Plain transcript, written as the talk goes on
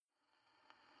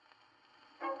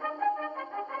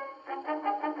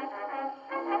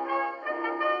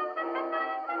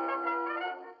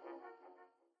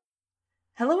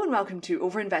Hello and welcome to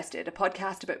Overinvested, a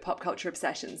podcast about pop culture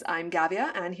obsessions. I'm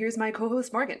Gavia, and here's my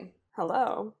co-host Morgan.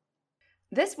 Hello.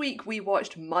 This week we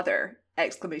watched Mother!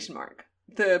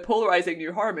 The polarising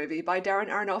new horror movie by Darren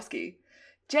Aronofsky.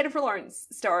 Jennifer Lawrence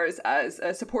stars as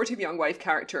a supportive young wife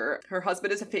character. Her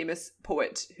husband is a famous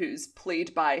poet who's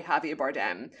played by Javier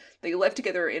Bardem. They live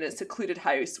together in a secluded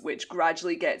house which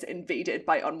gradually gets invaded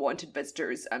by unwanted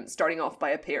visitors, starting off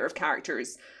by a pair of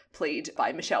characters played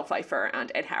by Michelle Pfeiffer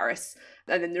and Ed Harris.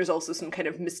 And then there's also some kind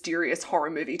of mysterious horror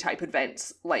movie type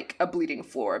events like a bleeding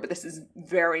floor, but this is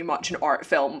very much an art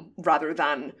film rather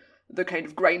than the kind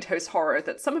of grindhouse horror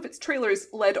that some of its trailers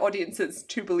led audiences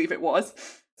to believe it was.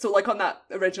 So like on that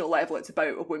original level, it's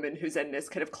about a woman who's in this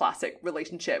kind of classic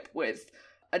relationship with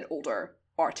an older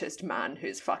artist man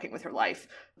who's fucking with her life.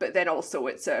 But then also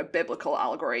it's a biblical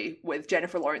allegory with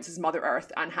Jennifer Lawrence as Mother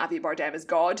Earth and Javier Bardem as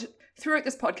God. Throughout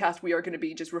this podcast, we are going to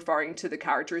be just referring to the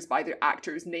characters by their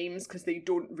actors' names because they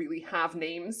don't really have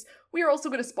names. We are also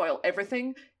going to spoil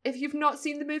everything. If you've not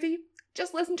seen the movie,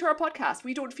 just listen to our podcast.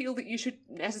 We don't feel that you should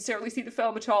necessarily see the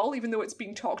film at all, even though it's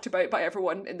being talked about by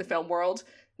everyone in the film world.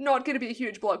 Not going to be a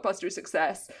huge blockbuster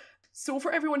success. So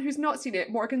for everyone who's not seen it,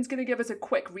 Morgan's going to give us a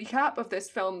quick recap of this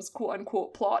film's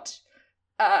quote-unquote plot.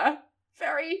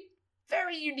 Very,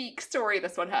 very unique story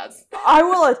this one has. I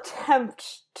will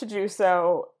attempt to do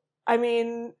so. I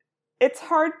mean, it's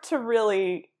hard to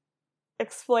really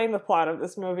explain the plot of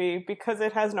this movie because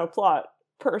it has no plot,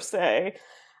 per se.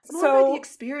 It's more about the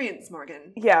experience,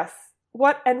 Morgan. Yes.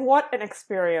 What an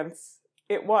experience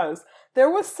it was. There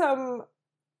was some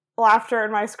laughter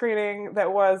in my screening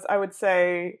that was, I would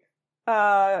say,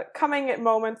 coming at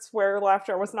moments where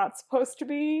laughter was not supposed to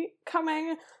be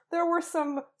coming. There were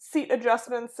some seat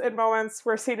adjustments at moments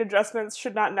where seat adjustments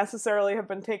should not necessarily have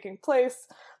been taking place.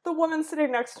 The woman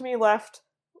sitting next to me left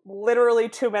literally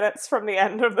 2 minutes from the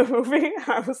end of the movie.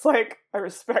 I was like, I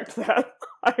respect that.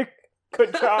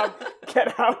 Good job.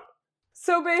 Get out.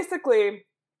 So basically,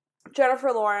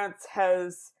 Jennifer Lawrence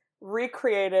has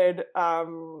recreated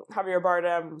Javier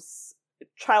Bardem's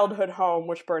childhood home,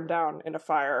 which burned down in a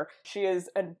fire. She is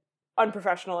an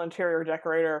unprofessional interior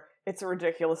decorator. It's a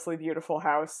ridiculously beautiful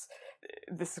house.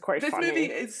 This is quite funny. This movie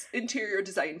is interior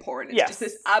design porn. It's yes. Just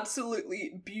this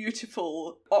absolutely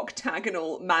beautiful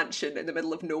octagonal mansion in the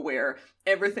middle of nowhere.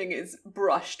 Everything is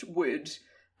brushed wood,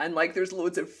 and like there's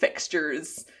loads of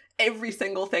fixtures. Every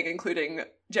single thing, including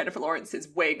Jennifer Lawrence's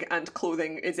wig and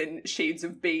clothing, is in shades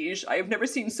of beige. I have never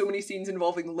seen so many scenes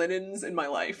involving linens in my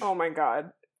life. Oh my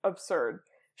god. Absurd.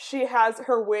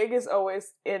 Her wig is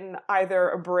always in either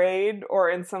a braid or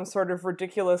in some sort of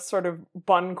ridiculous sort of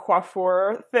bun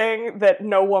coiffure thing that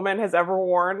no woman has ever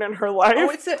worn in her life. Oh,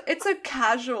 it's a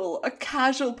casual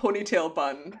ponytail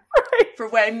bun. Right. For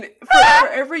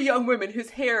every young woman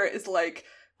whose hair is like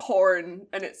corn,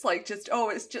 and it's like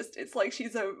it's like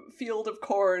she's a field of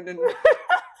corn, and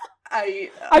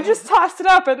I just tossed it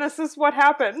up and this is what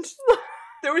happened.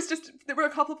 There were a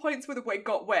couple of points where the wig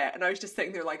got wet, and I was just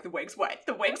sitting there like, the wig's wet.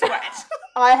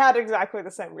 I had exactly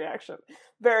the same reaction.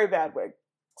 Very bad wig.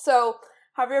 So,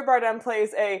 Javier Bardem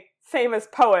plays a famous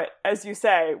poet, as you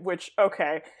say, which,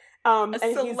 okay. A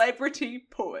celebrity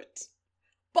poet.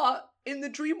 But, in the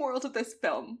dream world of this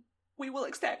film, we will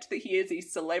accept that he is a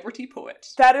celebrity poet.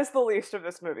 That is the least of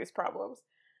this movie's problems.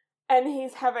 And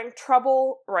he's having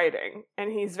trouble writing,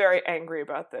 and he's very angry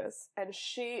about this. And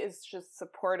she is just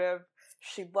supportive.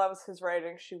 She loves his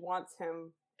writing. She wants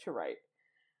him to write.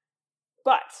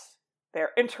 But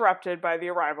they're interrupted by the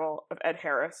arrival of Ed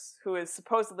Harris, who is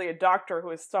supposedly a doctor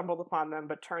who has stumbled upon them,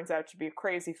 but turns out to be a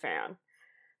crazy fan.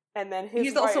 And then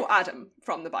he's also Adam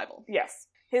from the Bible. Yes.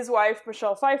 His wife,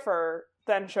 Michelle Pfeiffer,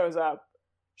 then shows up.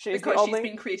 She's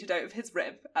been created out of his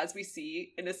rib, as we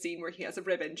see in a scene where he has a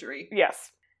rib injury.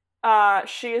 Yes.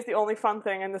 She is the only fun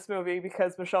thing in this movie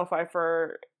because Michelle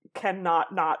Pfeiffer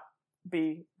cannot not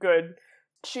be good.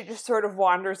 She just sort of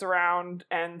wanders around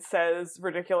and says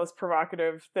ridiculous,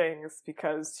 provocative things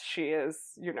because she is,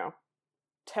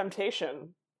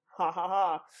 temptation. Ha ha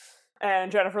ha.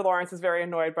 And Jennifer Lawrence is very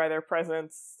annoyed by their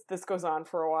presence. This goes on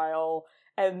for a while.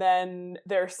 And then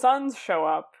their sons show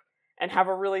up and have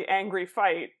a really angry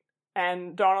fight.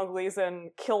 And Donald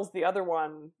Gleason kills the other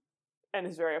one and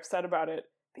is very upset about it.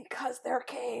 Because they're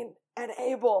Cain and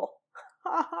Abel.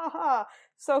 Ha ha ha.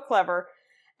 So clever.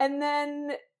 And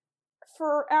then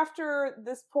after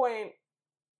this point,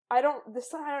 I don't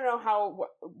know how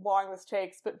long this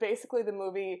takes, but basically the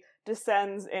movie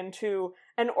descends into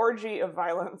an orgy of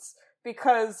violence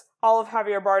because all of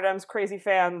Javier Bardem's crazy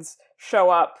fans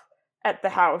show up at the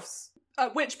house.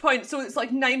 At which point, so it's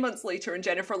like 9 months later and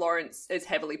Jennifer Lawrence is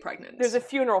heavily pregnant. There's a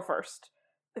funeral first.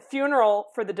 funeral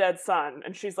for the dead son,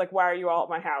 and she's like, why are you all at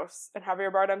my house? And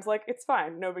Javier Bardem's like, it's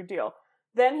fine, no big deal.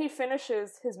 Then he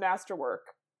finishes his masterwork.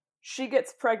 She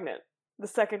gets pregnant the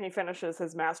second he finishes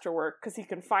his masterwork, because he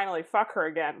can finally fuck her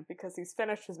again, because he's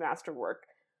finished his masterwork.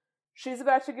 She's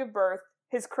about to give birth.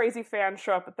 His crazy fans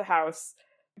show up at the house.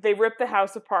 They rip the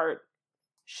house apart.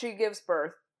 She gives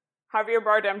birth. Javier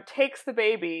Bardem takes the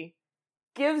baby,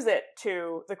 gives it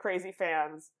to the crazy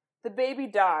fans. The baby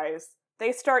dies.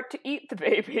 They start to eat the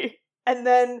baby, and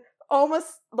then almost,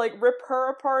 like, rip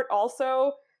her apart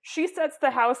also. She sets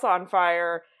the house on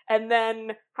fire, and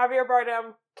then Javier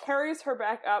Bardem carries her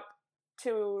back up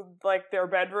to, like, their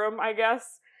bedroom, I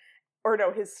guess. Or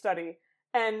no, his study.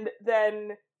 And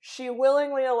then she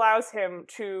willingly allows him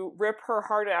to rip her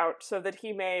heart out so that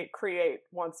he may create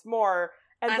once more.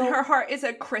 And her heart is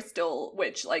a crystal,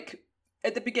 which, like,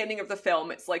 at the beginning of the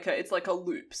film, it's like a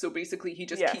loop. So basically he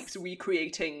just keeps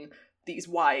recreating these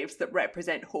wives that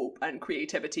represent hope and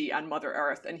creativity and Mother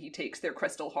Earth, and he takes their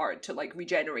crystal heart to, like,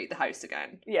 regenerate the house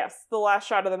again. Yes, the last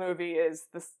shot of the movie is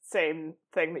the same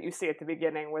thing that you see at the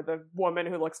beginning, with a woman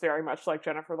who looks very much like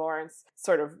Jennifer Lawrence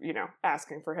sort of, you know,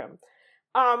 asking for him.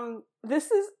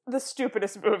 This is the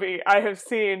stupidest movie I have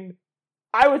seen,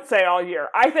 I would say, all year.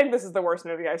 I think this is the worst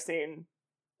movie I've seen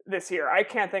this year. I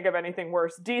can't think of anything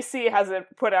worse. DC hasn't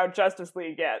put out Justice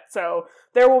League yet, so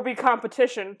there will be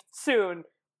competition soon.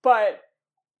 But,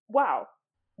 wow,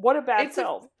 what a bad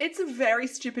film. It's a very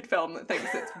stupid film that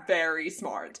thinks it's very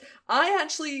smart. I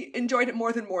actually enjoyed it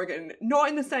more than Morgan, not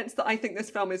in the sense that I think this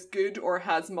film is good or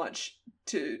has much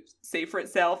to say for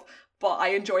itself, but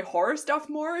I enjoy horror stuff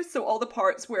more. So all the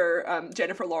parts where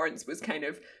Jennifer Lawrence was kind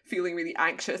of feeling really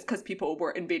anxious because people were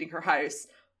invading her house,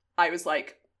 I was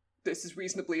like, this is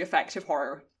reasonably effective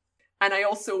horror. And I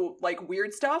also like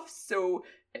weird stuff, so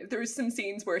there's some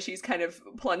scenes where she's kind of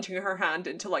plunging her hand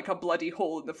into, like, a bloody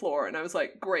hole in the floor, and I was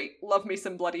like, great, love me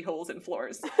some bloody holes in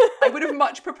floors. I would have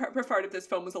much preferred if this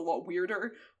film was a lot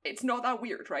weirder. It's not that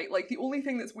weird, right? Like, the only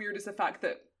thing that's weird is the fact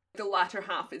that the latter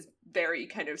half is very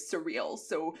kind of surreal.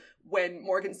 So when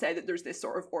Morgan said that there's this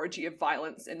sort of orgy of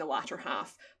violence in the latter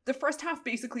half, the first half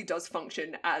basically does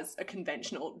function as a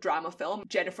conventional drama film.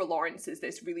 Jennifer Lawrence is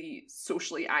this really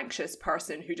socially anxious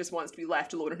person who just wants to be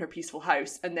left alone in her peaceful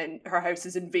house, and then her house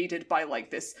is invaded by,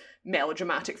 like, this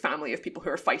melodramatic family of people who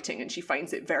are fighting, and she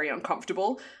finds it very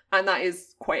uncomfortable, and that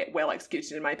is quite well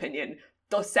executed in my opinion.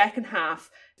 The second half,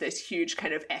 this huge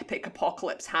kind of epic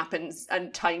apocalypse happens,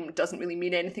 and time doesn't really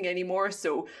mean anything anymore.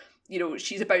 So, you know,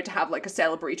 she's about to have, like, a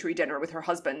celebratory dinner with her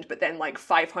husband, but then, like,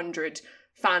 500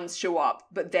 fans show up,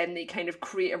 but then they kind of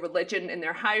create a religion in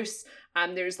their house,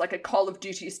 and there's, like, a Call of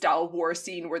Duty style war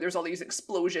scene where there's all these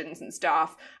explosions and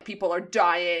stuff. People are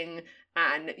dying,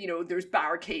 and, you know, there's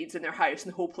barricades in their house,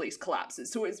 and the whole place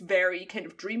collapses. So it's very kind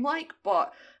of dreamlike.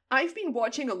 But I've been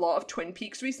watching a lot of Twin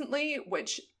Peaks recently,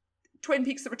 which Twin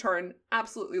Peaks: The Return,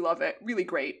 absolutely love it. Really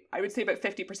great. I would say about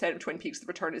 50% of Twin Peaks: The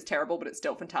Return is terrible, but it's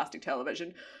still fantastic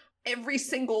television. Every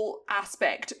single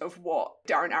aspect of what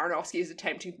Darren Aronofsky is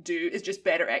attempting to do is just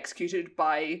better executed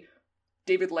by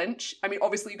David Lynch. I mean,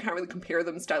 obviously you can't really compare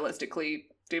them stylistically.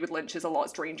 David Lynch is a lot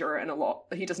stranger and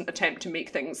he doesn't attempt to make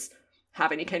things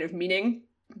have any kind of meaning.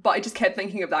 But I just kept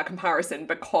thinking of that comparison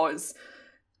because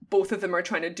both of them are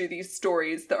trying to do these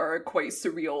stories that are quite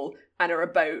surreal and are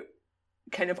about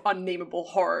kind of unnameable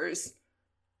horrors.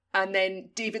 And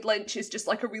then David Lynch is just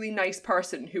like a really nice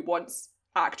person who wants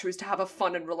actors to have a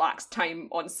fun and relaxed time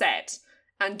on set.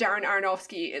 And Darren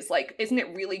Aronofsky is like, isn't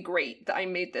it really great that I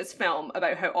made this film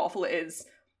about how awful it is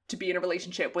to be in a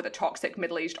relationship with a toxic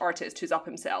middle-aged artist who's up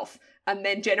himself? And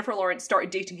then Jennifer Lawrence started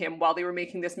dating him while they were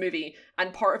making this movie,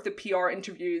 and part of the PR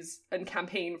interviews and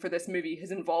campaign for this movie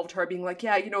has involved her being like,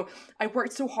 yeah, you know, I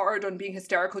worked so hard on being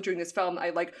hysterical during this film, I,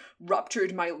 like,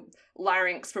 ruptured my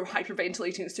larynx from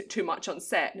hyperventilating too much on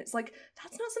set. And it's like,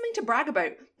 that's not something to brag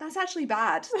about. That's actually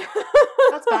bad.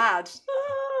 That's bad.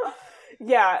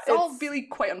 Yeah. It's all really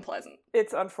quite unpleasant.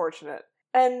 It's unfortunate.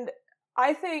 And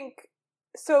I think,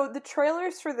 so the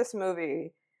trailers for this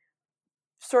movie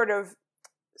sort of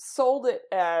sold it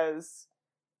as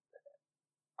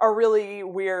a really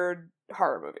weird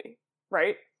horror movie,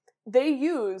 right? They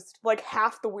used, like,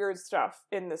 half the weird stuff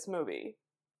in this movie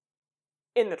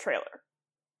in the trailer.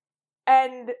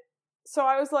 And so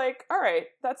I was like, all right,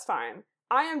 that's fine.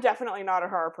 I am definitely not a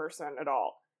horror person at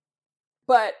all.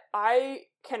 But I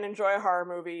can enjoy a horror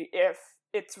movie if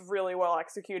it's really well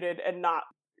executed and not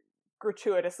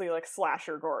gratuitously, like,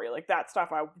 slasher gory. Like, that stuff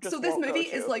I just So this won't movie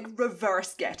go to. is like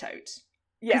reverse Get Out.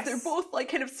 Yes. Because they're both, like,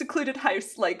 kind of secluded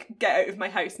house, like, Get Out of My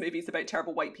House movies about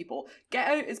terrible white people. Get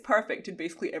Out is perfect in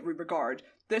basically every regard.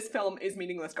 This film is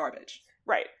meaningless garbage.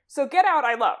 Right. So Get Out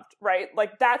I loved, right?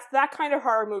 Like, that's that kind of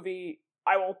horror movie.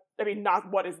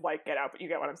 Not what is like Get Out, but you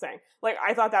get what I'm saying. Like,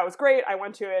 I thought that was great. I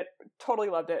went to it, totally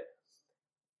loved it.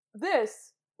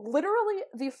 This, literally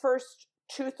the first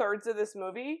 2/3 of this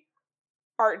movie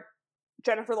are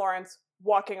Jennifer Lawrence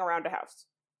walking around a house.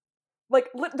 Like,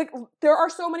 there are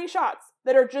so many shots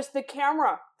that are just the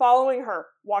camera following her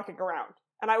walking around.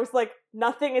 And I was like,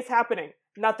 nothing is happening.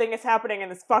 Nothing is happening in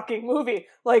this fucking movie.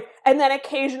 Like, and then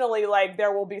occasionally, like,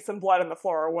 there will be some blood on the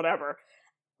floor or whatever.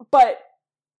 But,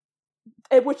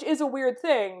 which is a weird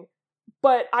thing,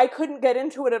 but I couldn't get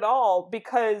into it at all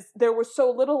because there was so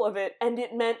little of it and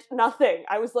it meant nothing.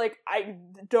 I was like, I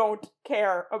don't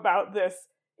care about this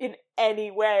in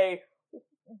any way.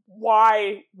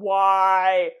 Why?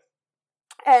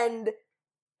 And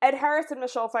Ed Harris and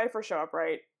Michelle Pfeiffer show up,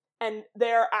 right? And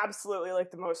they're absolutely,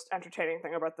 like, the most entertaining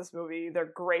thing about this movie.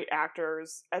 They're great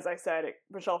actors. As I said,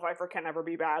 Michelle Pfeiffer can never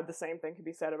be bad. The same thing can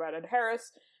be said about Ed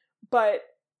Harris. But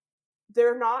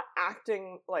they're not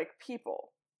acting like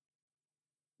people,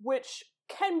 which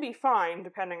can be fine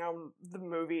depending on the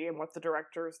movie and what the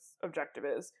director's objective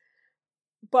is.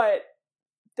 But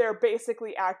they're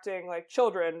basically acting like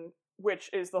children,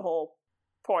 which is the whole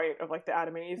point of, like, the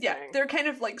Adam and Eve thing. Yeah, they're kind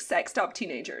of like sexed up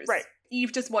teenagers. Right.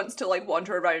 Eve just wants to, like,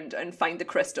 wander around and find the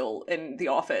crystal in the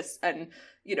office, and,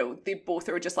 you know, they both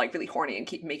are just, like, really horny and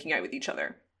keep making out with each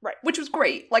other. Right. Which was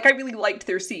great. Like, I really liked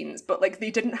their scenes, but, like, they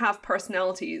didn't have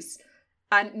personalities,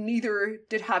 and neither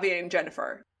did Javier and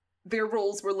Jennifer. Their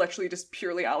roles were literally just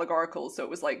purely allegorical, so it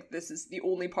was like, this is the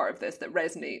only part of this that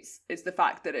resonates, is the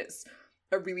fact that it's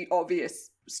a really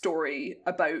obvious story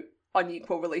about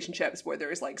unequal relationships where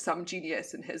there's, like, some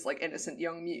genius and his, like, innocent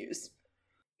young muse.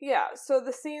 Yeah, so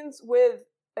the scenes with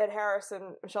Ed Harris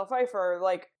and Michelle Pfeiffer,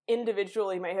 like,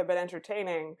 individually may have been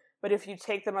entertaining, but if you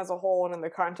take them as a whole and in the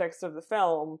context of the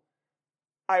film,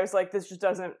 I was like, this just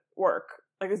doesn't work.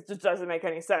 Like, this just doesn't make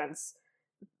any sense.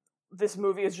 This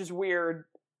movie is just weird,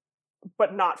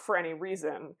 but not for any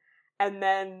reason. And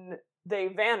then they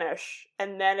vanish,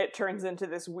 and then it turns into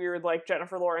this weird, like,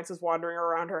 Jennifer Lawrence is wandering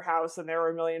around her house, and there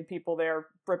are a million people there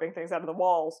ripping things out of the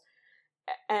walls.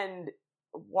 And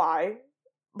why?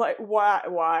 Like,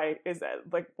 why is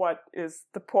that? Like, what is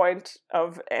the point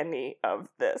of any of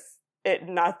this?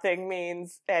 Nothing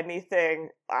means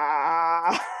anything.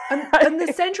 And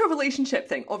the central relationship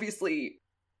thing, obviously,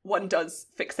 one does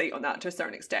fixate on that to a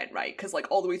certain extent, right? Because, like,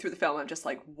 all the way through the film, I'm just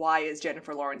like, why is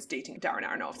Jennifer Lawrence dating Darren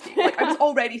Aronofsky? Like, I was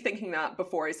already thinking that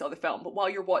before I saw the film, but while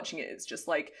you're watching it, it's just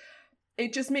like,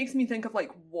 it just makes me think of,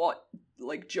 like, what,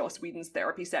 like, Joss Whedon's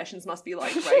therapy sessions must be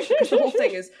like, right? Because the whole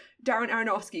thing is Darren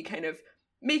Aronofsky kind of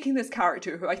making this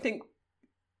character who I think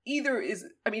either is,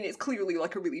 I mean, it's clearly,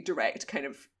 like, a really direct kind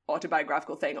of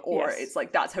autobiographical thing, or Yes. it's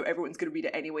like, that's how everyone's going to read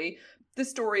it anyway. The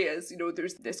story is, you know,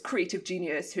 there's this creative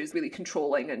genius who's really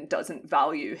controlling and doesn't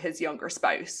value his younger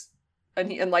spouse.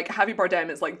 And like, Javier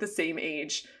Bardem is, like, the same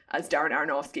age as Darren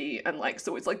Aronofsky, and, like,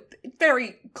 so it's, like,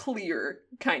 very clear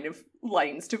kind of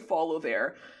lines to follow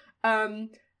there. And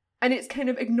it's kind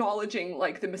of acknowledging,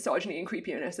 like, the misogyny and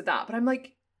creepiness of that, but I'm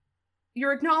like,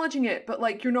 you're acknowledging it, but,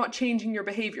 like, you're not changing your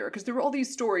behavior, because there were all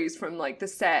these stories from, like, the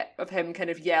set of him kind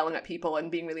of yelling at people and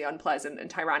being really unpleasant and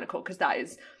tyrannical, because that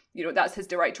is, you know, that's his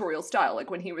directorial style. Like,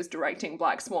 when he was directing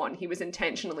Black Swan, he was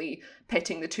intentionally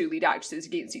pitting the two lead actresses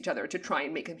against each other to try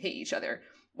and make them hate each other,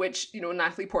 which, you know,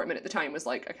 Natalie Portman at the time was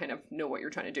like, I kind of know what you're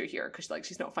trying to do here, because, like,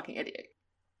 she's not a fucking idiot.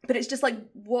 But it's just like,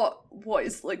 what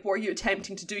are you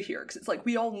attempting to do here? Because it's like,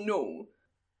 we all know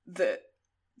that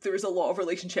there's a lot of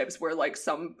relationships where, like,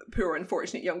 some poor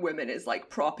unfortunate young woman is, like,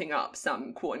 propping up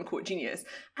some quote-unquote genius.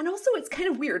 And also, it's kind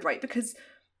of weird, right? Because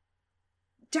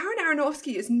Darren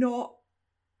Aronofsky is not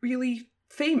really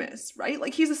famous, right?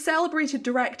 Like, he's a celebrated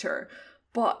director,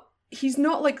 but he's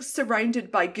not, like,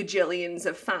 surrounded by gajillions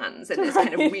of fans in this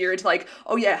kind of weird, like,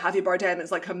 oh yeah, Javier Bardem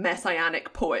is, like, a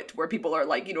messianic poet where people are,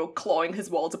 like, you know, clawing his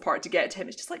walls apart to get to him.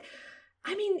 It's just like,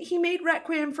 I mean, he made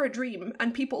Requiem for a Dream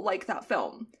and people like that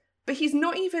film. But he's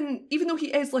not even though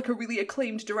he is, like, a really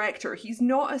acclaimed director, he's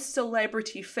not a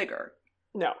celebrity figure.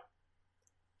 No.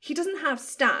 He doesn't have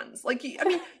stans. Like, I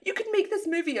mean, you could make this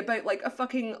movie about, like, a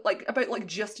fucking, like, about, like,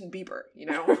 Justin Bieber, you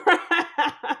know?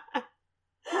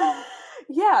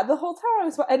 Yeah, the whole time I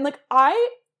was, and, like, I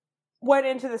went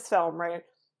into this film, right,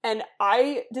 and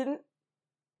I didn't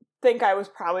think I was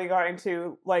probably going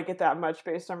to like it that much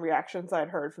based on reactions I'd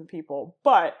heard from people,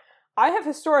 but I have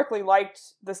historically liked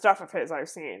the stuff of his I've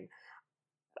seen.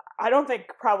 I don't think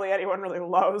probably anyone really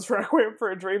loves Requiem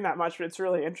for a Dream that much, but it's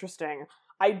really interesting.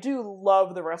 I do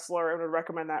love The Wrestler and would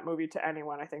recommend that movie to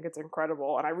anyone. I think it's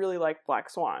incredible, and I really like Black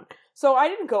Swan. So I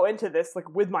didn't go into this, like,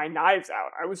 with my knives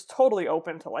out. I was totally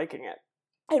open to liking it.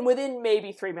 And within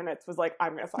maybe 3 minutes was like,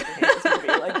 I'm gonna fucking hate this movie.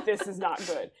 Like, this is not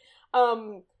good.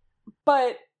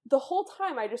 But the whole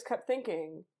time I just kept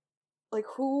thinking, like,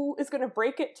 who is gonna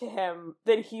break it to him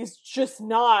that he's just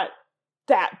not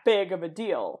that big of a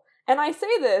deal? And I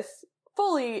say this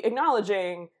fully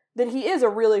acknowledging that he is a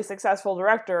really successful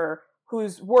director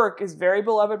whose work is very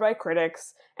beloved by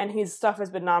critics, and his stuff has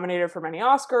been nominated for many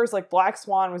Oscars. Like, Black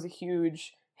Swan was a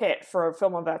huge hit for a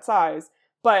film of that size.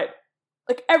 But,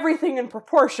 like, everything in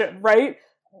proportion, right?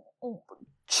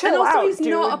 Chill and also out, he's dude.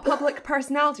 not a public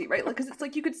personality, right? Like, because it's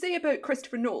like you could say about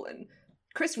Christopher Nolan.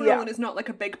 Christopher Nolan is not like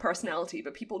a big personality,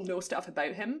 but people know stuff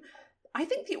about him. I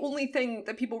think the only thing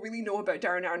that people really know about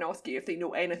Darren Aronofsky, if they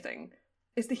know anything,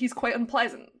 is that he's quite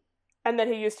unpleasant. And that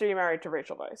he used to be married to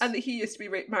Rachel Weisz. And that he used to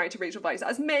be married to Rachel Weisz.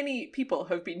 As many people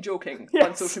have been joking Yes.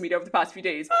 on social media over the past few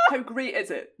days, how great is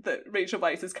it that Rachel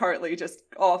Weisz is currently just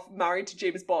off, married to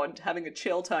James Bond, having a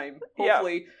chill time.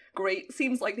 Hopefully, great.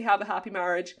 Seems like they have a happy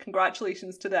marriage.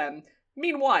 Congratulations to them.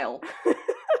 Meanwhile...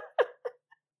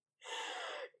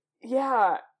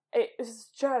 Yeah, it's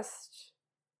just...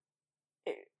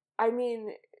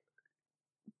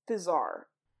 bizarre.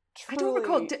 I don't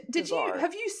recall. Did bizarre.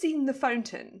 have you seen The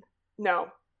Fountain? No.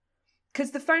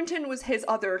 Because The Fountain was his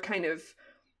other kind of,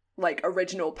 like,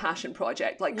 original passion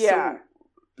project. Like, yeah.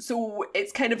 So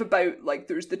it's kind of about, like,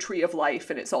 there's the Tree of Life,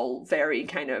 and it's all very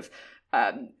kind of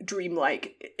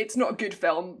dreamlike. It's not a good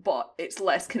film, but it's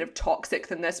less kind of toxic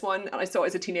than this one. And I saw it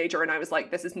as a teenager, and I was like,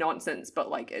 this is nonsense, but,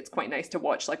 like, it's quite nice to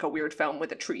watch, like, a weird film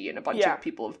with a tree and a bunch of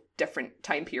people of different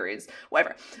time periods.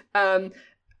 Whatever.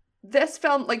 This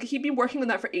film, like, he'd been working on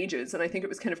that for ages, and I think it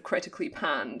was kind of critically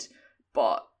panned,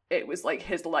 but it was, like,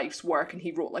 his life's work, and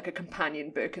he wrote, like, a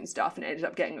companion book and stuff, and it ended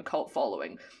up getting a cult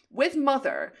following. With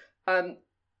Mother,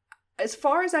 as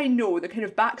far as I know, the kind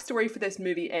of backstory for this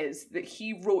movie is that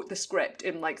he wrote the script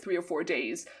in, like, 3 or 4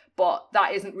 days, but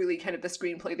that isn't really kind of the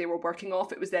screenplay they were working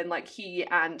off. It was then, like, he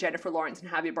and Jennifer Lawrence and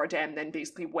Javier Bardem then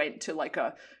basically went to, like,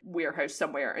 a warehouse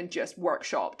somewhere and just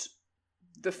workshopped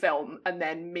the film, and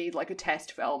then made, like, a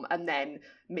test film, and then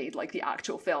made, like, the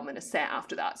actual film in a set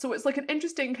after that. So it's, like, an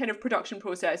interesting kind of production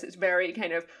process. It's very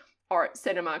kind of art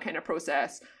cinema kind of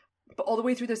process. But all the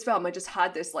way through this film, I just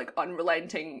had this, like,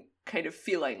 unrelenting kind of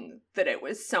feeling that it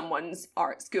was someone's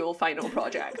art school final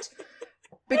project.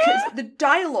 Because the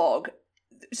dialogue...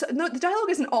 So, no, the dialogue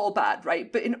isn't all bad,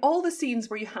 right? But in all the scenes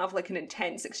where you have, like, an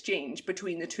intense exchange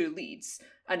between the two leads,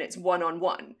 and it's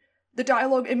one-on-one, the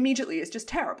dialogue immediately is just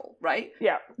terrible, right?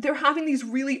 Yeah. They're having these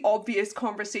really obvious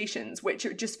conversations, which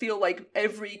just feel like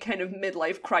every kind of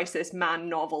midlife crisis man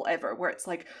novel ever, where it's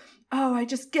like, oh, I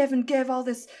just give and give all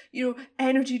this,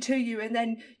 energy to you, and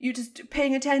then you just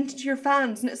paying attention to your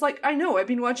fans. And it's like, I know, I've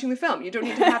been watching the film. You don't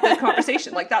need to have this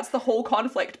conversation. Like, that's the whole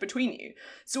conflict between you.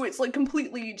 So it's, like,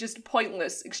 completely just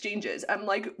pointless exchanges. And,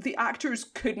 like, the actors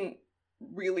couldn't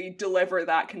really deliver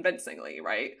that convincingly,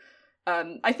 right?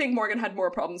 I think Morgan had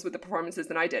more problems with the performances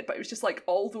than I did, but it was just like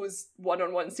all those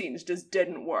one-on-one scenes just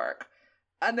didn't work.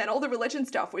 And then all the religion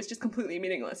stuff was just completely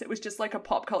meaningless. It was just like a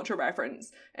pop culture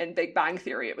reference in Big Bang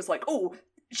Theory. It was like, oh,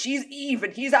 she's Eve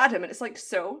and he's Adam, and it's like,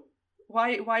 so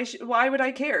why would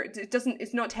I care?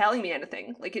 It's not telling me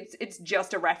anything. Like, it's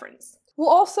just a reference. Well,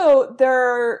 also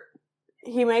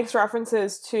he makes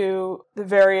references to the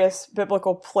various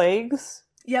biblical plagues.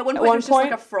 Yeah, at one point there's just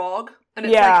like a frog, and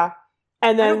it's like,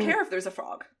 and then, I don't care if there's a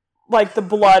frog. Like the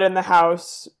blood in the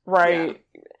house, right?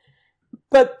 Yeah.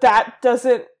 But that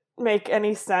doesn't make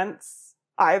any sense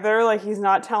either. Like, he's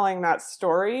not telling that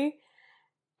story.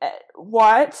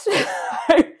 What?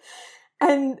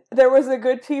 And there was a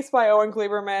good piece by Owen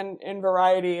Gleiberman in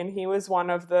Variety, and he was one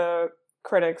of the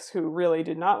critics who really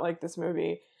did not like this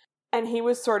movie. And he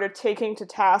was sort of taking to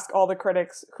task all the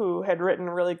critics who had written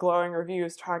really glowing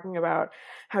reviews talking about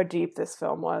how deep this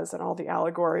film was and all the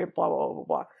allegory, blah, blah, blah,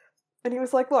 blah. And he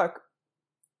was like, look,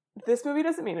 this movie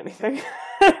doesn't mean anything.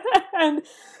 And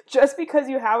just because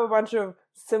you have a bunch of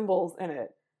symbols in it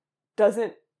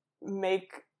doesn't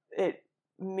make it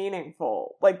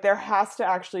meaningful. Like, there has to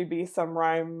actually be some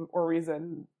rhyme or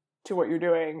reason to what you're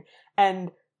doing.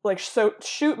 And, like, so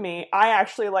shoot me, I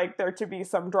actually like there to be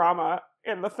some drama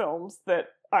in the films that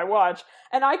I watch.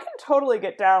 And I can totally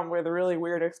get down with really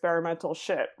weird experimental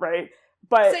shit, right?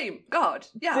 But same. God.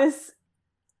 Yeah.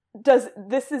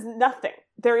 This is nothing.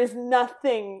 There is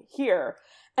nothing here.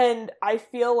 And I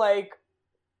feel like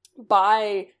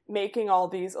by making all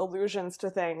these allusions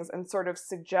to things and sort of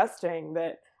suggesting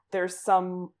that there's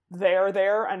some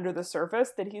there under the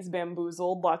surface, that he's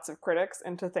bamboozled lots of critics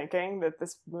into thinking that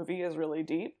this movie is really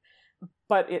deep,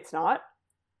 but it's not.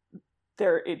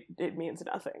 It means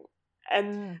nothing.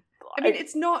 And I mean,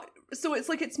 it's not, so it's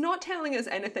like, it's not telling us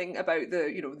anything about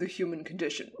the, you know, the human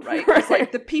condition, right? Right. It's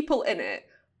like the people in it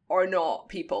are not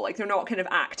people. Like, they're not kind of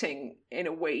acting in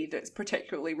a way that's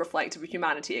particularly reflective of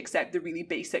humanity, except the really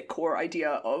basic core idea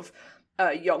of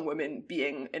a young woman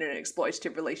being in an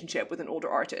exploitative relationship with an older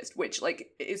artist, which, like,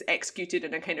 is executed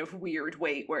in a kind of weird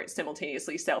way where it's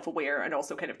simultaneously self-aware and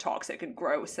also kind of toxic and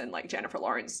gross, and, like, Jennifer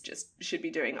Lawrence just should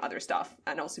be doing other stuff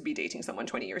and also be dating someone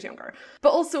 20 years younger.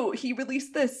 But also, he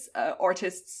released this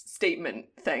artist's statement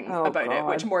thing about it,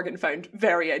 which Morgan found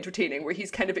very entertaining, where he's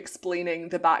kind of explaining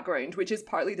the background, which is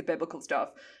partly the biblical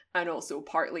stuff, and also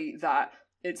partly that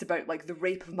it's about, like, the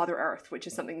rape of Mother Earth, which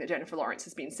is something that Jennifer Lawrence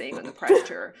has been saying on the press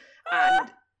tour.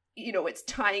 And, you know, it's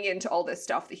tying into all this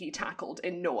stuff that he tackled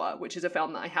in Noah, which is a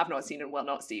film that I have not seen and will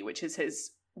not see, which is his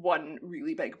one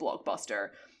really big blockbuster,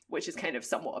 which is kind of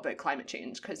somewhat about climate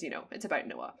change, because, you know, it's about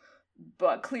Noah.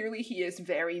 But clearly he is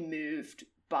very moved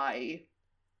by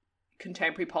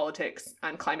contemporary politics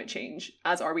and climate change,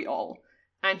 as are we all.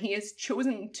 And he has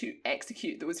chosen to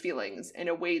execute those feelings in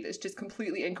a way that's just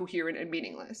completely incoherent and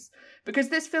meaningless. Because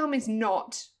this film is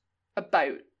not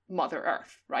about Mother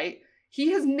Earth, right?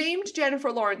 He has named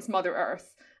Jennifer Lawrence Mother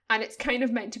Earth, and it's kind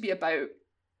of meant to be about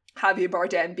Javier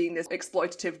Bardem being this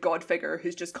exploitative god figure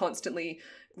who's just constantly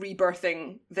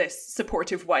rebirthing this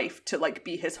supportive wife to, like,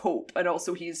 be his hope. And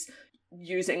also he's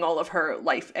using all of her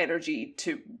life energy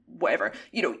to whatever.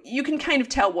 You know, you can kind of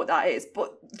tell what that is,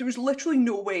 but there's literally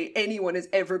no way anyone is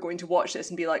ever going to watch this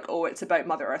and be like, oh, it's about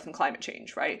Mother Earth and climate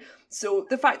change, right? So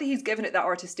the fact that he's given it that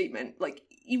artist statement, like,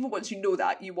 even once you know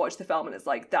that, you watch the film and it's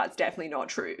like, that's definitely not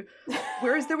true.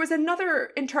 Whereas there was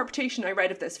another interpretation I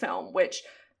read of this film, which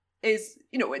is,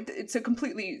 you know, it's a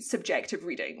completely subjective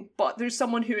reading, but there's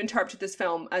someone who interpreted this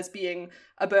film as being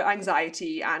about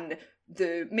anxiety, and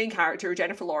the main character,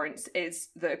 Jennifer Lawrence, is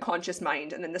the conscious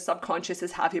mind, and then the subconscious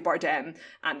is Javier Bardem,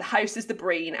 and the house is the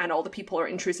brain, and all the people are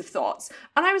intrusive thoughts.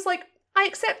 And I was like, I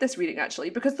accept this reading,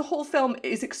 actually, because the whole film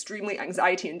is extremely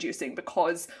anxiety-inducing,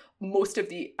 because most of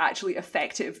the actually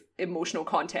effective emotional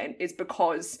content is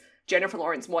because Jennifer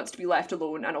Lawrence wants to be left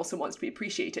alone and also wants to be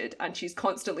appreciated, and she's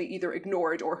constantly either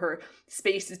ignored or her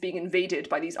space is being invaded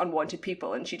by these unwanted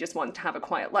people, and she just wants to have a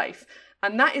quiet life.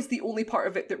 And that is the only part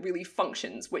of it that really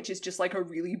functions, which is just like a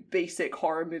really basic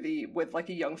horror movie with, like,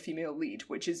 a young female lead,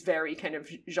 which is very kind of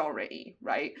genre-y,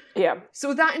 right? Yeah.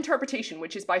 So that interpretation,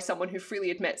 which is by someone who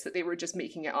freely admits that they were just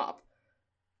making it up,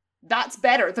 that's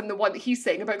better than the one that he's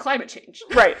saying about climate change.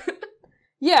 Right.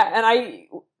 Yeah, and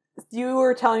you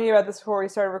were telling me about this before we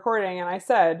started recording, and I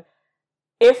said,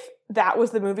 if that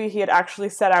was the movie he had actually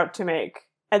set out to make,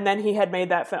 and then he had made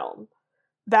that film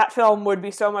would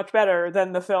be so much better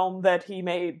than the film that he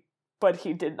made, but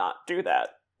he did not do that.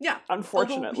 Yeah.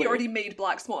 Unfortunately. Although he already made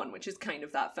Black Swan, which is kind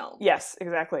of that film. Yes,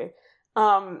 exactly.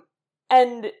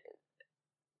 And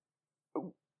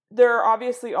there are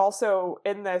obviously also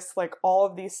in this, like, all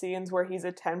of these scenes where he's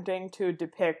attempting to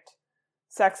depict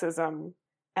sexism,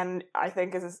 and I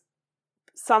think is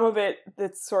some of it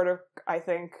that's sort of, I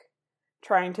think,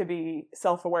 trying to be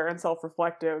self-aware and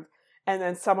self-reflective, and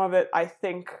then some of it, I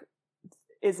think,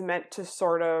 is meant to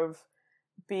sort of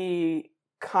be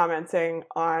commenting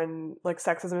on, like,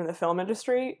 sexism in the film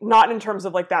industry, not in terms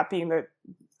of, like, that being the,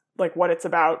 like, what it's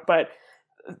about, but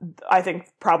I think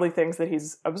probably things that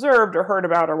he's observed or heard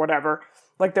about or whatever.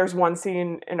 Like, there's one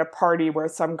scene in a party where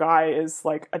some guy is,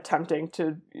 like, attempting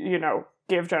to, you know,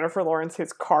 give Jennifer Lawrence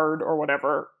his card or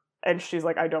whatever, and she's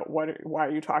like, why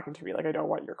are you talking to me? Like, I don't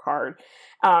want your card.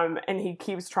 And he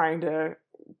keeps trying to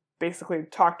basically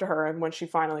talk to her, and when she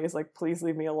finally is like, please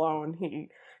leave me alone, he,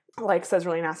 like, says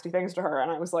really nasty things to her,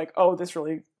 and I was like, oh, this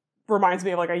really reminds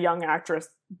me of, like, a young actress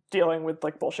dealing with,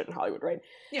 like, bullshit in Hollywood, right?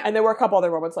 Yeah. And there were a couple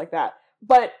other moments like that.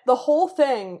 But the whole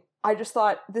thing, I just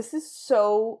thought, this is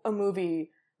so a movie,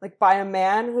 like, by a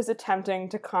man who's attempting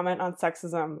to comment on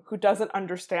sexism, who doesn't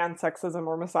understand sexism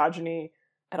or misogyny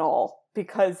at all,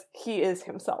 because he is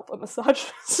himself a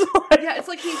misogynist. Yeah, it's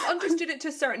like he's understood it to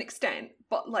a certain extent,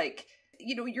 but, like,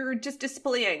 you know, you're just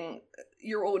displaying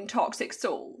your own toxic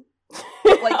soul.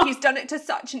 Like, he's done it to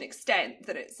such an extent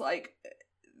that it's like,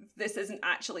 this isn't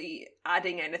actually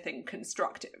adding anything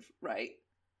constructive, right?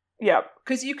 Yeah.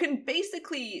 Because you can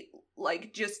basically,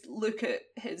 like, just look at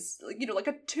his, you know, like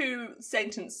a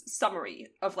 2-sentence summary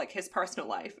of, like, his personal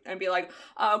life and be like,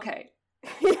 oh, okay.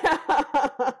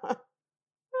 Yeah.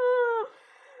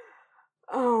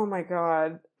 Oh my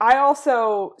god. I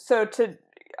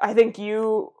think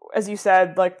you, as you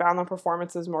said, like, found the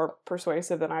performances more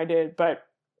persuasive than I did, but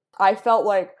I felt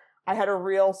like I had a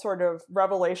real sort of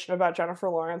revelation about Jennifer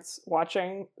Lawrence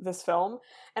watching this film,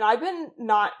 and I've been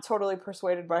not totally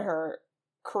persuaded by her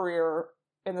career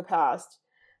in the past.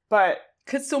 But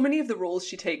because so many of the roles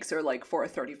she takes are like for a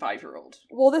 35-year-old.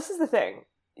 Well, this is the thing.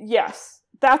 Yes,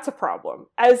 that's a problem.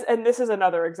 And this is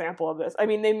another example of this. I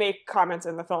mean, they make comments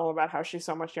in the film about how she's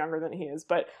so much younger than he is,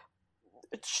 but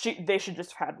they should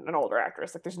just have had an older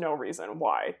actress. Like, there's no reason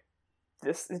why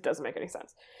it doesn't make any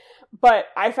sense. But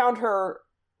I found her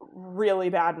really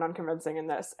bad and unconvincing in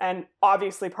this, and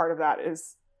obviously part of that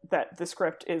is that the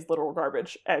script is literal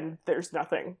garbage and there's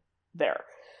nothing there.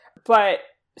 But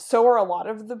so are a lot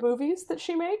of the movies that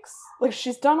she makes. Like,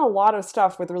 she's done a lot of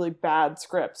stuff with really bad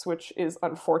scripts, which is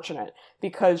unfortunate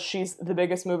because she's the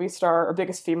biggest movie star or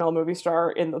biggest female movie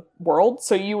star in the world.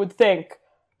 So you would think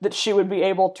that she would be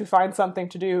able to find something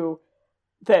to do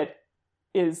that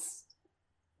is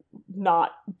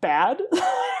not bad.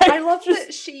 I love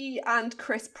that she and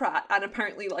Chris Pratt and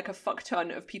apparently like a fuck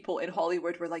ton of people in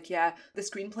Hollywood were like, yeah, the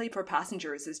screenplay for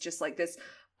Passengers is just like this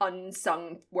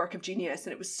unsung work of genius,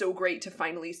 and it was so great to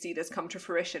finally see this come to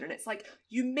fruition. And it's like,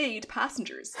 you made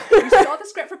Passengers. You saw the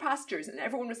script for Passengers and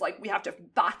everyone was like, we have to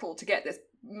battle to get this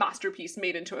masterpiece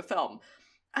made into a film.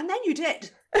 And then you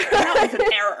did. And that was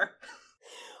an error.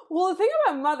 Well, the thing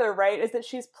about Mother, right, is that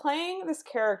she's playing this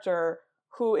character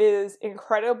who is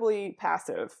incredibly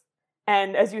passive.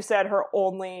 And as you said, her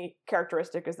only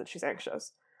characteristic is that she's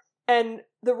anxious. And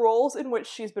the roles in which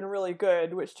she's been really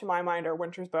good, which to my mind are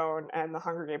Winter's Bone and the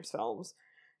Hunger Games films,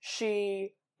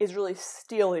 she is really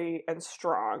steely and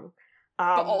strong.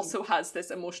 But also has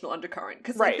this emotional undercurrent.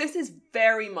 Because right. this is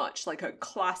very much like a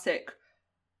classic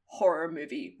horror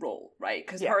movie role, right?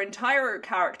 Because her entire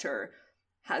character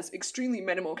has extremely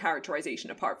minimal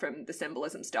characterization apart from the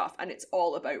symbolism stuff, and it's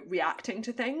all about reacting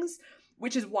to things,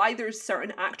 which is why there's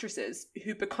certain actresses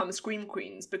who become scream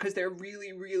queens, because they're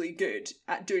really, really good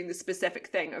at doing the specific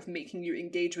thing of making you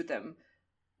engage with them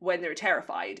when they're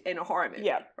terrified in a horror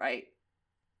movie, right?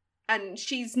 And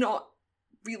she's not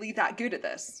really that good at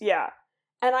this. Yeah.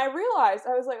 And I realized,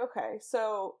 I was like, okay,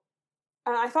 so,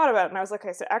 and I thought about it, and I was like,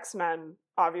 okay, so X-Men,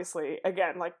 obviously,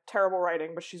 again, like, terrible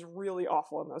writing, but she's really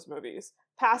awful in those movies.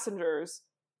 Passengers,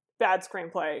 bad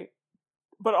screenplay,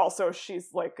 but also she's,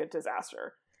 like, a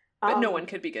disaster. But no one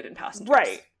could be good in Passengers.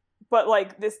 Right. But,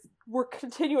 like, this, we're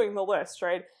continuing the list,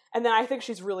 right? And then I think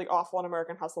she's really awful in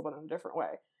American Hustle, but in a different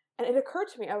way. And it occurred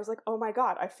to me, I was like, oh my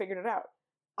god, I figured it out.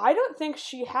 I don't think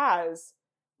she has,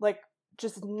 like,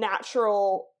 just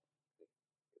natural,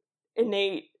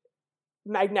 innate,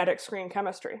 magnetic screen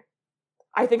chemistry.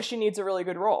 I think she needs a really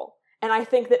good role. And I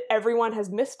think that everyone has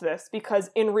missed this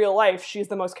because in real life, she's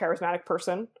the most charismatic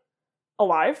person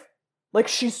alive. Like,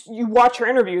 you watch her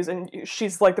interviews and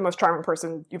she's like the most charming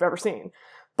person you've ever seen.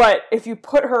 But if you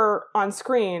put her on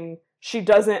screen, she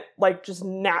doesn't like just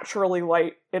naturally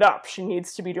light it up. She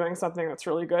needs to be doing something that's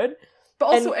really good. But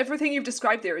also everything you've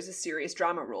described there is a serious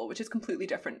drama role, which is completely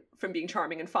different from being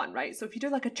charming and fun, right? So if you do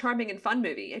like a charming and fun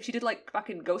movie, if she did like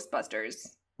fucking Ghostbusters.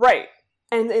 Right.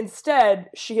 And instead,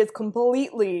 she has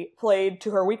completely played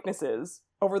to her weaknesses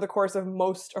over the course of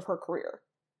most of her career.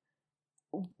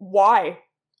 Why?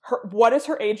 What is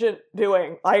her agent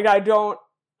doing? I don't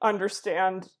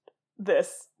understand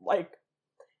this. Like,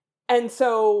 and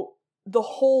so the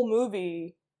whole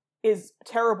movie is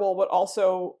terrible, but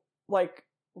also like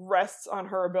rests on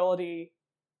her ability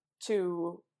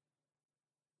to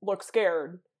look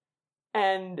scared.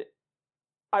 And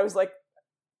I was like,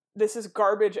 this is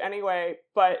garbage anyway,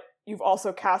 but you've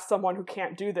also cast someone who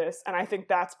can't do this. And I think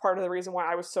that's part of the reason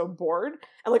why I was so bored.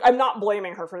 And like, I'm not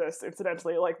blaming her for this,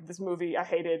 incidentally. Like, this movie I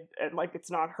hated, and like, it's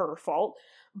not her fault.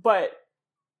 But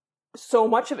so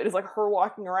much of it is like her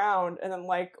walking around and then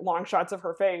like long shots of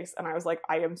her face. And I was like,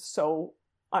 I am so,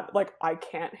 like, I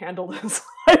can't handle this.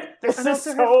 Like, this and is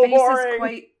also so her face boring. Is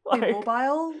quite like,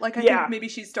 immobile. Like, I think maybe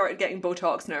she started getting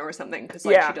Botox now or something, because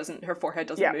like her forehead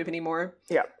doesn't move anymore.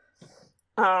 Yeah.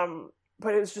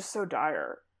 But it was just so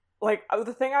dire. Like,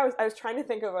 the thing I was trying to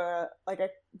think of a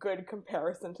good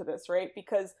comparison to this, right?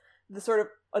 Because the sort of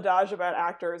adage about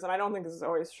actors, and I don't think this is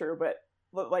always true, but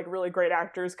like really great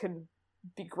actors can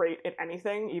be great at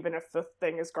anything, even if the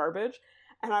thing is garbage.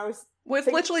 And I was with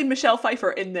literally Michelle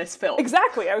Pfeiffer in this film.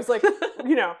 Exactly. I was like,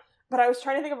 but I was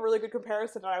trying to think of a really good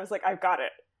comparison, and I was like, I've got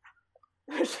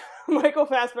it. Michael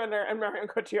Fassbender and Marion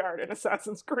Cotillard in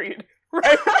Assassin's Creed,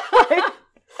 right? Like,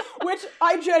 which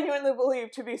I genuinely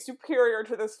believe to be superior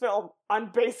to this film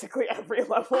on basically every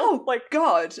level. Oh, like,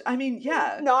 God. I mean,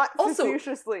 yeah. Not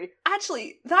facetiously.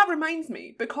 Actually, that reminds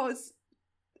me, because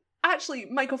actually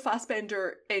Michael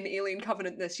Fassbender in Alien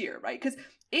Covenant this year, right? Because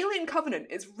Alien Covenant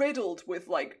is riddled with,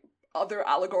 like, other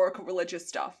allegorical religious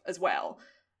stuff as well.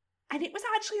 And it was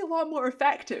actually a lot more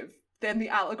effective than the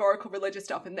allegorical religious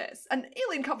stuff in this. And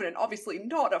Alien Covenant, obviously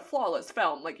not a flawless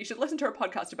film. Like, you should listen to our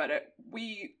podcast about it.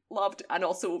 We loved and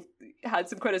also had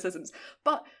some criticisms.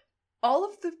 But all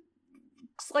of the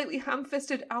slightly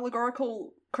ham-fisted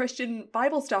allegorical Christian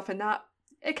Bible stuff in that,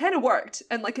 it kind of worked.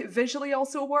 And, like, it visually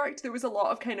also worked. There was a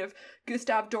lot of kind of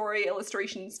Gustave Doré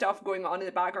illustration stuff going on in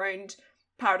the background.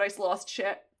 Paradise Lost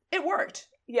shit. It worked.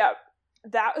 Yeah.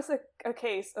 That was a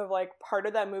case of, like, part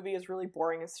of that movie is really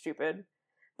boring and stupid.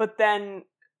 But then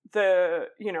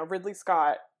Ridley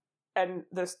Scott and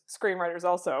the screenwriters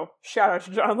also, shout out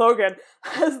to John Logan,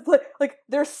 has like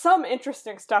there's some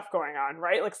interesting stuff going on,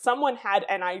 right? Like someone had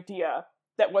an idea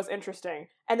that was interesting,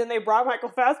 and then they brought Michael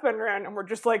Fassbender in and were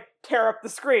just like, tear up the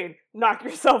screen, knock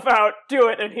yourself out, do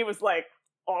it. And he was like,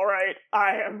 all right,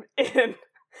 I am in.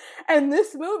 And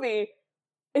this movie,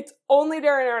 it's only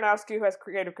Darren Aronofsky who has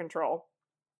creative control.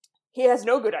 He has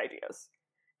no good ideas.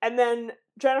 And then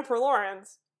Jennifer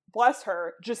Lawrence, bless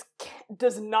her, just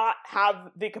does not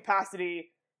have the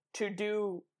capacity to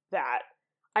do that.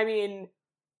 I mean,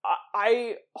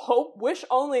 I wish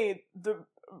only the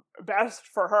best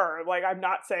for her. Like, I'm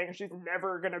not saying she's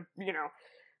never gonna,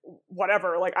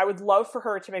 whatever. Like, I would love for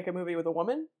her to make a movie with a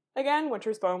woman again.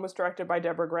 Winter's Bone was directed by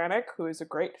Deborah Granick, who is a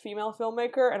great female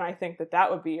filmmaker, and I think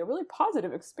that would be a really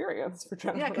positive experience for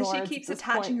Jennifer Lawrence. Yeah, because she keeps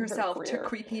attaching herself to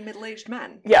creepy middle-aged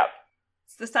men. Yeah.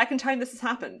 It's the second time this has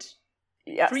happened.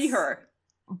 Yes. Free her.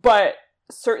 But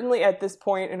certainly at this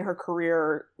point in her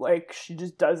career, like, she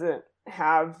just doesn't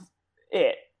have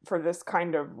it for this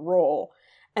kind of role.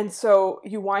 And so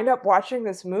you wind up watching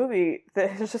this movie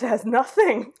that just has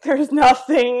nothing. There's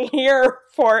nothing here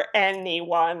for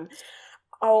anyone.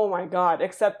 Oh my god,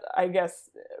 except, I guess,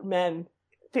 men.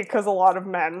 Because a lot of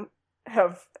men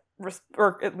have,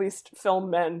 or at least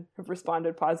film men, have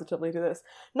responded positively to this.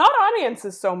 Not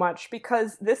audiences so much,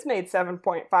 because this made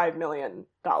 $7.5 million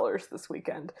this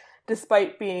weekend,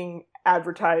 despite being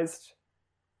advertised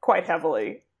quite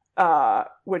heavily,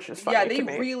 which is funny to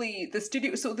me. Really, the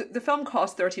studio, so the film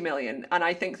cost $30 million, and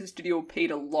I think the studio paid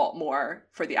a lot more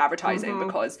for the advertising,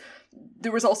 because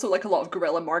there was also, like, a lot of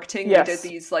guerrilla marketing. Yes. They did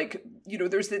these, like,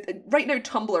 there's right now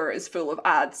Tumblr is full of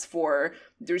ads for,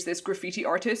 there's this graffiti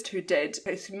artist who did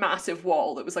this massive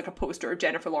wall that was like a poster of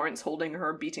Jennifer Lawrence holding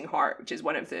her beating heart, which is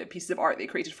one of the pieces of art they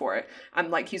created for it.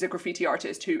 And, like, he's a graffiti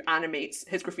artist who animates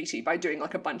his graffiti by doing,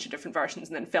 like, a bunch of different versions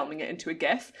and then filming it into a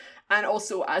GIF. And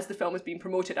also, as the film was being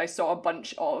promoted, I saw a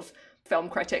bunch of film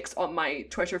critics on my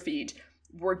Twitter feed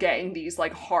were getting these,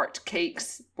 like, heart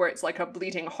cakes where it's like a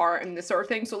bleeding heart and this sort of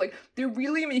thing. So, like, they're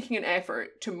really making an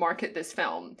effort to market this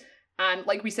film. And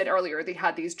like we said earlier, they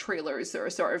had these trailers that are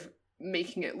sort of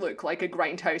making it look like a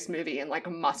grindhouse movie and like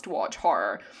a must-watch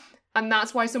horror. And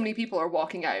that's why so many people are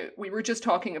walking out. We were just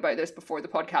talking about this before the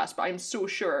podcast, but I'm so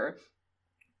sure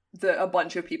that a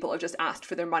bunch of people have just asked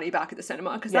for their money back at the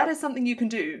cinema, because that is something you can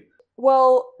do.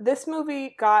 Well, this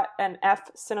movie got an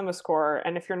F cinema score,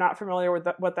 and if you're not familiar with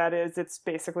what that is, it's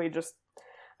basically just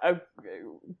a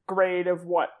grade of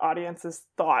what audiences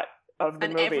thought of the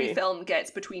movie. And every film gets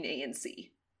between A and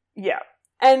C. Yeah.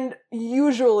 And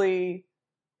usually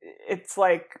it's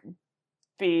like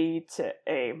B to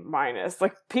A minus.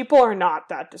 Like, people are not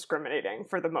that discriminating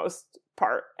for the most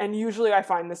part, and usually I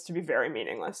find this to be very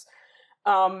meaningless.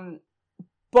 But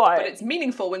it's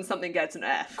meaningful when something gets an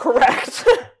F. Correct.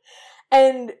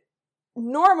 And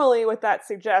normally what that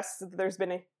suggests is that there's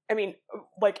been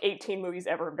like 18 movies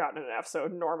ever have gotten an F, so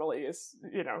normally is,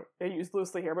 used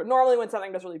loosely here, but normally when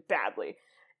something does really badly,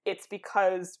 it's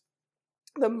because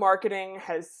the marketing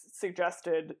has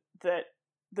suggested that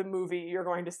the movie you're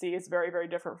going to see is very, very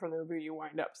different from the movie you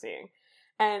wind up seeing.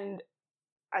 And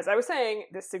as I was saying,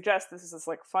 this suggests this is this,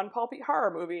 like, fun, pulpy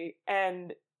horror movie,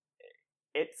 and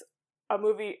it's a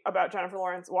movie about Jennifer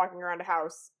Lawrence walking around a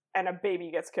house and a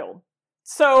baby gets killed.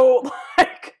 So,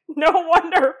 like, no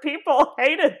wonder people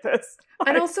hated this. Like,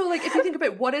 and also, like, if you think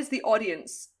about what is the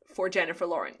audience for Jennifer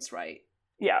Lawrence, right?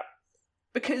 Yeah.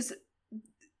 Because,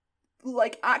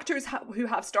 like, actors who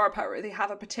have star power, they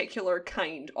have a particular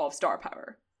kind of star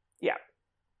power. Yeah.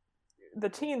 The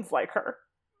teens like her.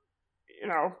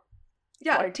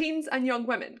 Yeah, like, teens and young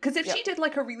women. Because if she did,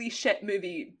 like, a really shit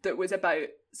movie that was about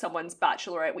someone's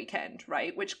bachelorette weekend,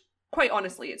 right? Which, quite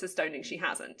honestly, it's astounding she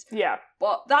hasn't. Yeah.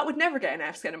 But that would never get an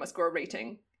F cinema score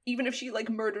rating. Even if she, like,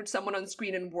 murdered someone on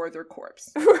screen and wore their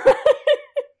corpse. Well,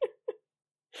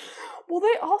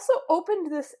 they also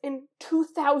opened this in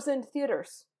 2,000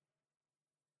 theaters.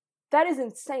 That is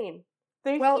insane.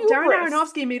 Darren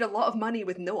Aronofsky made a lot of money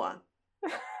with Noah.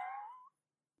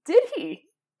 Did he?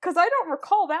 Because I don't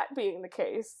recall that being the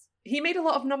case. He made a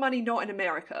lot of money not in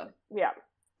America. Yeah.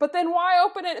 But then why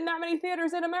open it in that many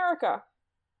theaters in America?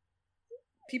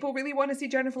 people really want to see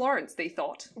Jennifer Lawrence, they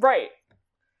thought. Right.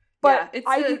 But yeah,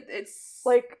 it's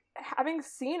like, having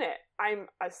seen it, I'm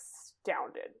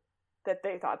astounded that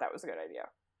they thought that was a good idea.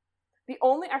 The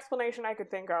only explanation I could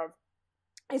think of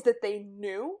is that they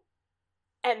knew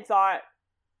and thought,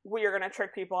 we are going to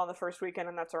trick people on the first weekend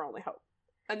and that's our only hope.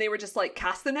 And they were just like,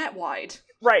 cast the net wide.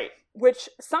 Right. Which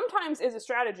sometimes is a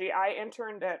strategy. I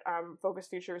interned at Focus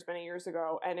Features many years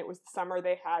ago, and it was the summer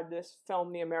they had this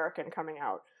film, The American, coming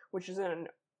out, which is an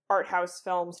art house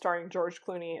film starring George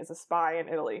Clooney as a spy in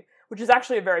Italy, which is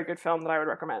actually a very good film that I would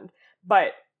recommend. But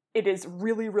it is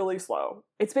really, really slow.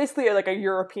 It's basically like a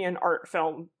European art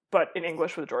film, but in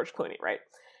English with George Clooney, right?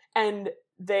 And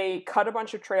they cut a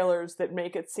bunch of trailers that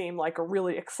make it seem like a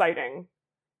really exciting,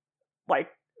 like,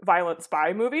 violent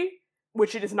spy movie,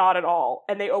 which it is not at all.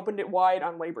 And they opened it wide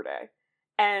on Labor Day.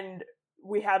 And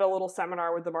we had a little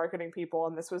seminar with the marketing people,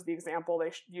 and this was the example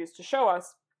they used to show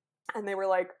us. And they were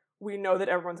like, we know that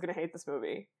everyone's going to hate this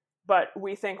movie, but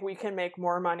we think we can make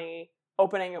more money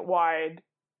opening it wide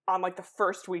on, like, the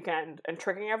first weekend and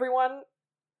tricking everyone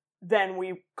than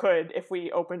we could if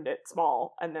we opened it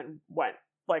small and then went,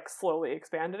 like, slowly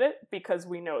expanded it, because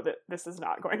we know that this is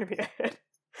not going to be a hit.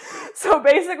 So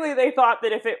basically they thought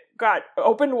that if it got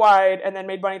opened wide and then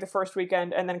made money the first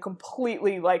weekend and then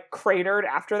completely, like, cratered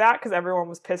after that because everyone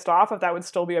was pissed off, if that would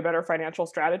still be a better financial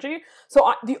strategy.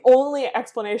 So the only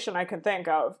explanation I can think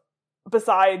of,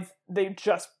 besides they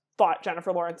just thought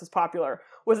Jennifer Lawrence was popular,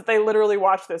 was that they literally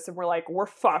watched this and were like, we're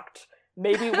fucked.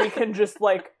 Maybe we can just,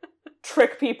 like,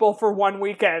 trick people for one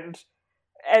weekend.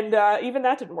 And even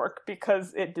that didn't work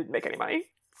because it didn't make any money.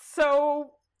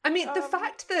 So... I mean, the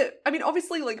fact that,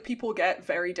 obviously, like, people get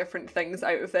very different things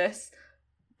out of this,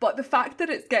 but the fact that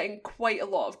it's getting quite a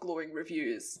lot of glowing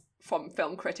reviews from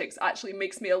film critics actually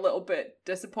makes me a little bit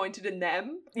disappointed in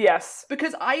them. Yes.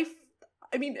 Because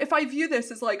if I view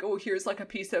this as like, oh, here's like a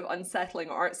piece of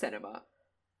unsettling art cinema,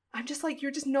 I'm just like,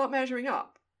 you're just not measuring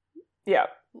up. Yeah.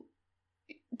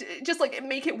 Just, like,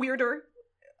 make it weirder,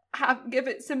 give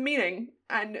it some meaning,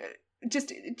 and it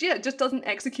just doesn't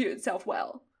execute itself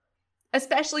well.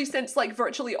 Especially since, like,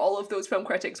 virtually all of those film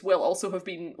critics will also have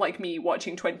been, like me,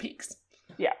 watching Twin Peaks.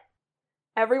 Yeah.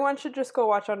 Everyone should just go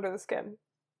watch Under the Skin.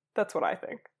 That's what I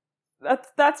think.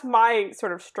 That's my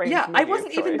sort of strange movie I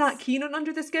wasn't of choice. even that keen on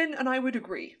Under the Skin, and I would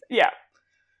agree. Yeah.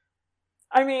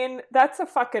 I mean, that's a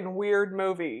fucking weird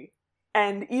movie.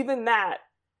 And even that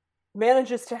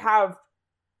manages to have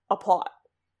a plot,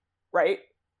 right?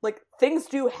 Like, things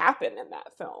do happen in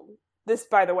that film. This,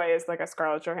 by the way, is like a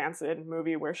Scarlett Johansson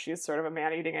movie where she's sort of a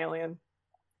man-eating alien.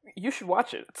 You should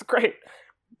watch it. It's great.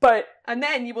 And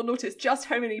then you will notice just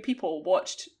how many people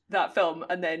watched that film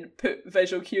and then put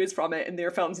visual cues from it in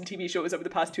their films and TV shows over the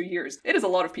past 2 years. It is a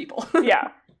lot of people. Yeah.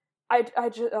 I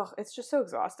just, it's just so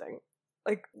exhausting.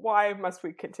 Like, why must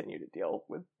we continue to deal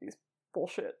with these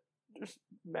bullshit just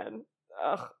men?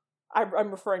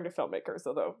 I'm referring to filmmakers,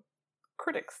 although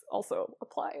critics also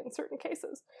apply in certain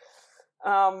cases.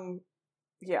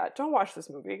 Yeah, don't watch this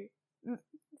movie.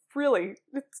 Really,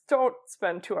 don't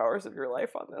spend 2 hours of your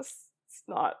life on this. It's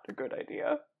not a good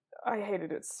idea. I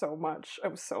hated it so much. I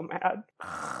was so mad.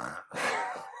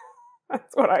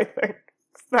 That's what I think.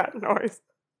 It's that noise.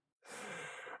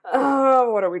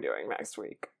 What are we doing next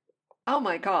week? Oh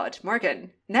my god,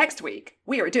 Morgan. Next week,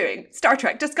 we are doing Star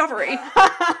Trek Discovery.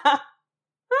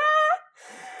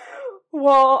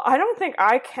 Well, I don't think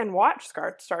I can watch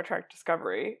Star Trek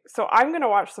Discovery, so I'm going to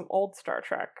watch some old Star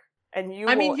Trek, and you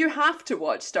you have to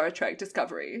watch Star Trek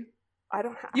Discovery. I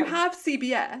don't have... You have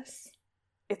CBS.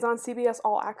 It's on CBS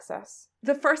All Access.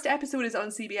 The first episode is on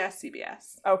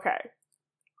CBS. Okay.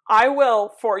 I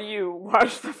will, for you,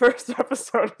 watch the first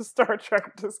episode of Star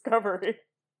Trek Discovery.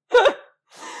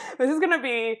 This is going to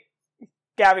be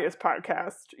Gavia's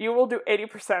podcast. You will do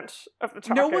 80% of the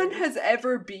talking. No one has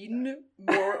ever been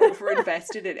more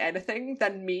overinvested in anything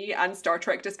than me and Star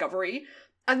Trek Discovery.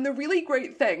 And the really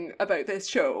great thing about this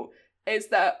show is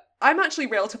that I'm actually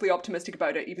relatively optimistic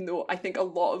about it, even though I think a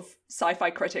lot of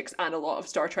sci-fi critics and a lot of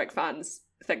Star Trek fans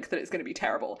think that it's going to be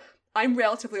terrible. I'm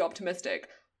relatively optimistic.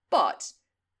 But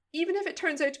even if it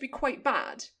turns out to be quite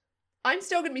bad, I'm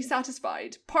still going to be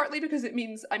satisfied, partly because it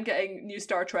means I'm getting new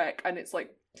Star Trek and it's like,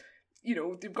 you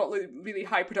know, they've got really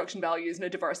high production values and a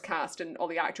diverse cast and all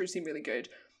the actors seem really good.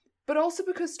 But also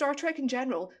because Star Trek in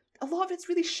general, a lot of it's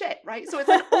really shit, right? So it's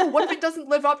like, oh, what if it doesn't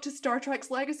live up to Star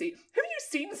Trek's legacy? Have you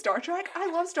seen Star Trek?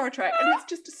 I love Star Trek, and it's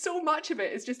just so much of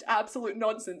it is just absolute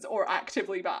nonsense or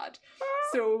actively bad.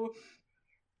 So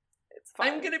it's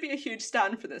fine. I'm going to be a huge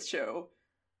stan for this show.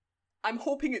 I'm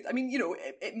hoping it, I mean, you know,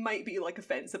 it might be like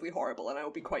offensively horrible and I will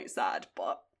be quite sad,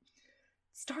 but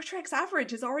Star Trek's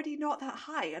average is already not that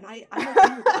high, and I'm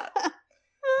okay with that.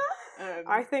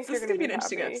 I think so you're going to be be an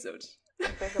interesting happy. episode. I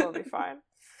think it'll be fine.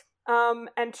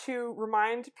 And to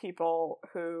remind people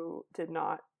who did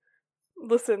not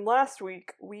listen last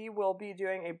week, we will be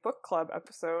doing a book club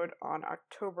episode on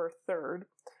October 3rd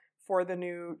for the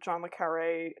new John le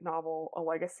Carré novel, A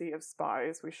Legacy of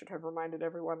Spies. We should have reminded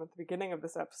everyone at the beginning of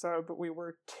this episode, but we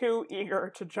were too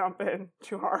eager to jump in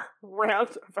to our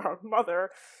rant about Mother.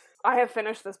 I have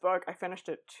finished this book. I finished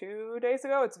it 2 days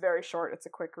ago. It's very short. It's a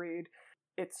quick read.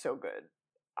 It's so good.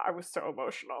 I was so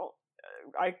emotional.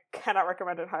 I cannot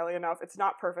recommend it highly enough. It's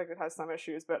not perfect. It has some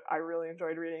issues, but I really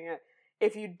enjoyed reading it.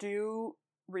 If you do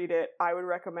read it, I would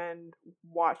recommend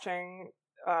watching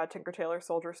Tinker Tailor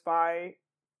Soldier Spy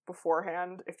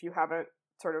beforehand if you haven't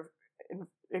sort of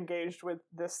engaged with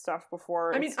this stuff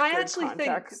before. I mean, I actually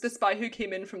think The Spy Who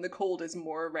Came In From the Cold is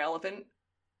more relevant.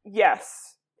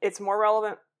 Yes, it's more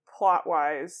relevant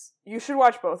plot-wise. You should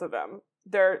watch both of them.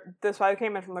 The Spy Who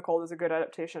Came In From the Cold is a good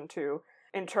adaptation too,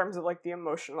 in terms of like the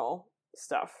emotional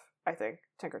stuff. I think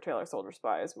Tinker Tailor Soldier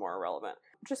Spy is more relevant.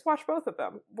 Just watch both of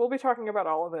them. We'll be talking about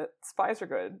all of it. Spies are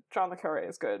good. John le Carré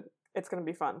is good. It's going to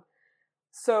be fun.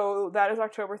 So that is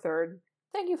October 3rd.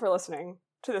 Thank you for listening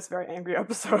to this very angry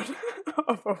episode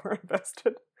of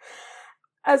Overinvested.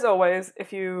 As always,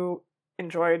 if you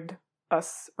enjoyed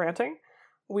us ranting,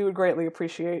 we would greatly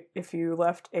appreciate if you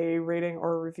left a rating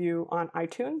or a review on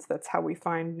iTunes. That's how we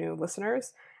find new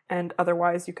listeners. And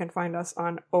otherwise, you can find us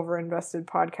on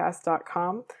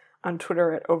overinvestedpodcast.com, on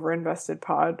Twitter at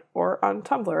overinvestedpod, or on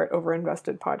Tumblr at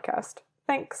overinvestedpodcast.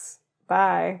 Thanks.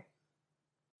 Bye.